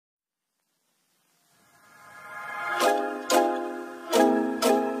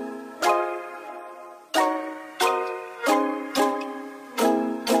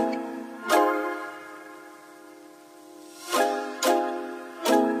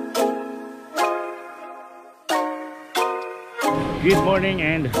Good morning,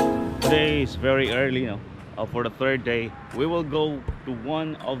 and today is very early, for the third day. We will go to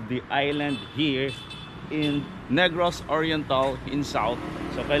one of the island here in Negros Oriental in South.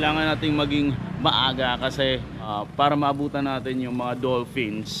 So kailangan nating maging maaga kasi para maabutan natin yung mga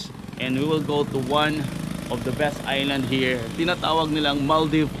dolphins. And we will go to one of the best island here. Tinatawag nilang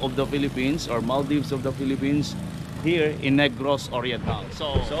Maldives of the Philippines or Maldives of the Philippines here in Negros Oriental.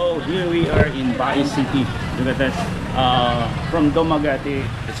 So here we are in Bae City. Look at that. From Dumaguete,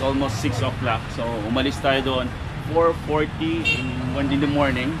 it's almost 6 o'clock. So umalis tayo doon 4:40 in the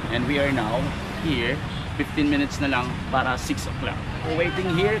morning, and we are now here 15 minutes na lang para 6 o'clock.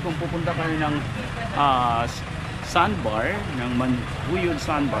 Waiting here kung pupunta kayo ng sandbar, ng Manjuyod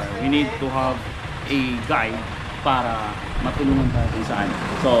sandbar. We need to have a guide para matulungan tayo kung saan.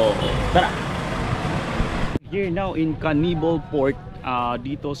 So tara! Here now in Cannibal Port,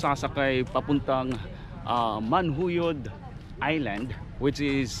 dito sasakay papuntang Manjuyod Island, which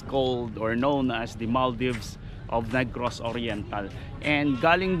is called or known as the Maldives of Negros Oriental. And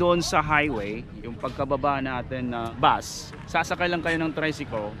galing doon sa highway, yung pagkababa natin na bus, sasakay lang kayo ng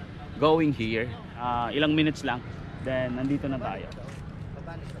tricycle going here. Ilang minutes lang, then nandito na tayo.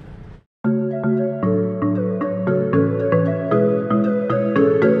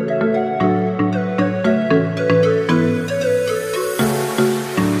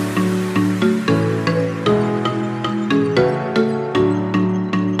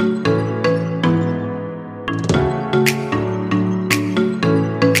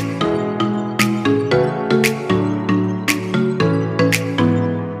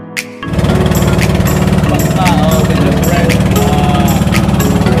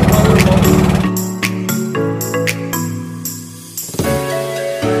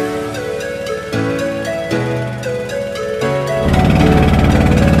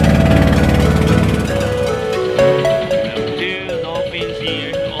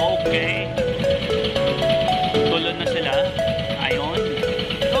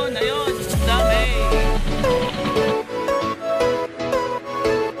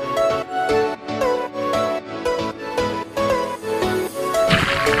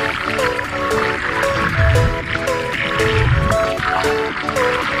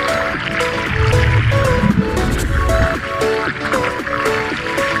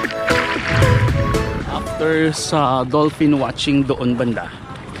 Sa dolphin watching doon banda,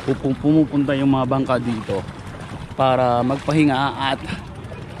 pumupunta yung mga bangka dito para magpahinga at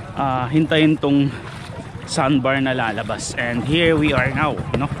hintayin tong sandbar na lalabas. And here we are now,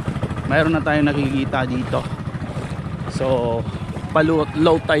 mayroon na tayong nakikita dito. So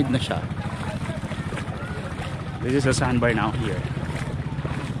low tide na siya. This is a sandbar now here.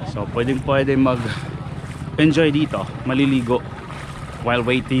 So pwede mag enjoy dito, maliligo while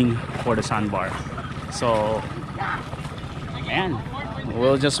waiting for the sandbar. So ayan,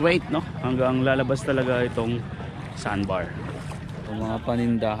 we'll just wait hanggang lalabas talaga itong sandbar. Itong mga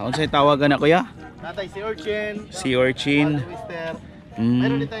paninda. Ano sa'yo tawagan na, kuya? Natay, sea urchin. Sea urchin. Wild oyster.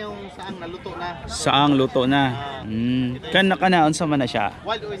 Meron din tayong saang naluto na. Saang luto na. Kana unsa man na siya?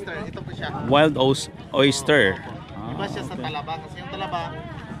 Wild oyster, ito po siya. Wild oyster. Iba siya sa talaba kasi yung talaba,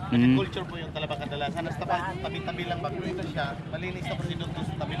 culture po yung talaba kadalasan. Nasa tabi-tabi lang bago ito siya. Malinis na po si Dr.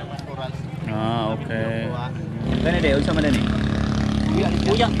 sa tabi ng mga corals. Okay. Kani de unsa man ni?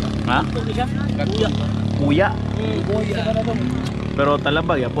 Kuya. Ha? Kuya. Kuya. Pero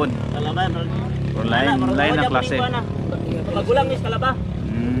talaba yapon. Talaba. Or lain na klase. Magulang ni talaba.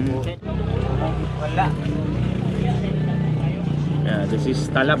 Wala. Yeah, this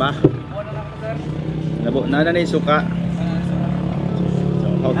is talaba. Labo na na suka. So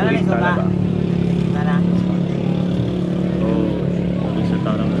how to eat talaba? Tara. Oh, this is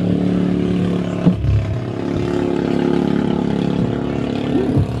talaba.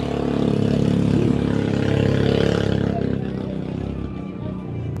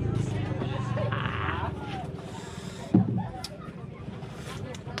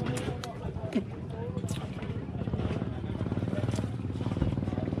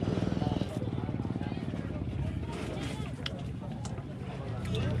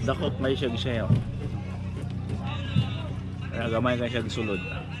 Dakot may siyag siya. Kaya gamay ka siyag sulod.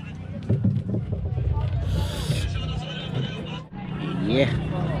 Yeah.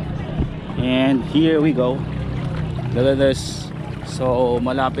 And here we go. Look at this. So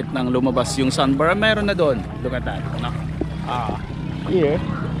malapit nang lumabas yung sandbar. Meron na doon. Look at that. Here.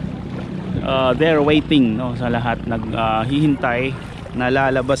 They're waiting sa lahat. Naghihintay na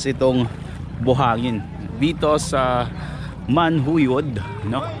lalabas itong buhangin dito sa Manjuyod,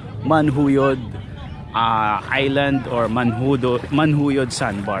 Manjuyod Island or Manjuyod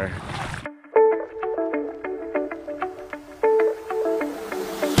Sandbar.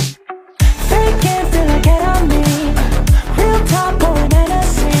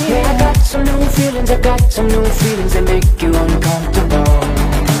 feelings, I got some new feelings that make you uncomfortable.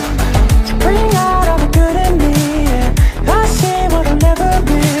 So bring out all the good in me, yeah. I see what I'll never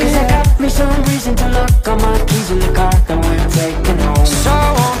be, 'cause I got me some reason to lock all my keys in the car that we're taking home. So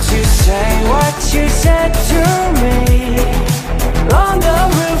won't you say what you said to me on the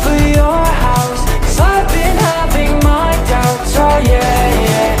roof of your house? 'Cause I've been having my doubts, oh yeah,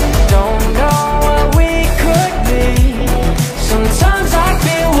 yeah. Don't know what we could be. Sometimes I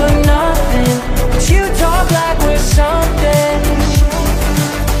feel we're nothing, but you talk like we're something.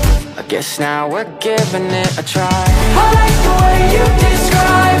 I guess now we're giving it a try. I like the way you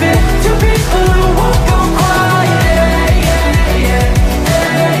describe it to people who won't go quiet. Yeah, yeah, yeah,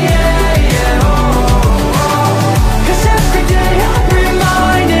 yeah, yeah, oh, oh. 'Cause every day I'm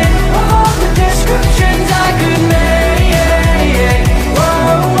reminded of all the descriptions I could make. Yeah, yeah,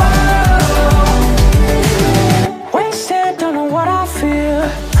 whoa, whoa. Wasted, don't know what I feel.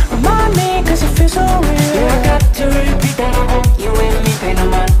 Remind me 'cause it feels so real. Yeah, I got to repeat that I want you and me. Pay no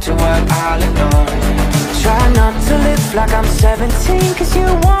mind to what I'll ignore. Try not to live like I'm 17, 'cause you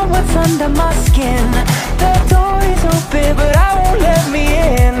want what's under my skin. The door is open but I won't let me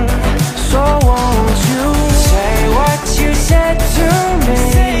in. So won't you say what you said to me?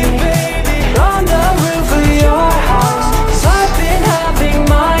 Say it, baby. On the roof of your house, 'cause I've been having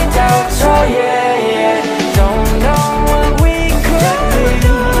my doubts, oh yeah, yeah. Don't know what we could be.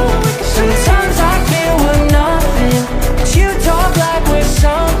 Sometimes I feel we're nothing, but you talk like we're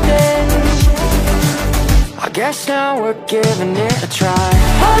something. I guess now we're giving it a try.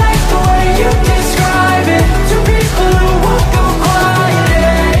 I like the way you describe it to people who won't go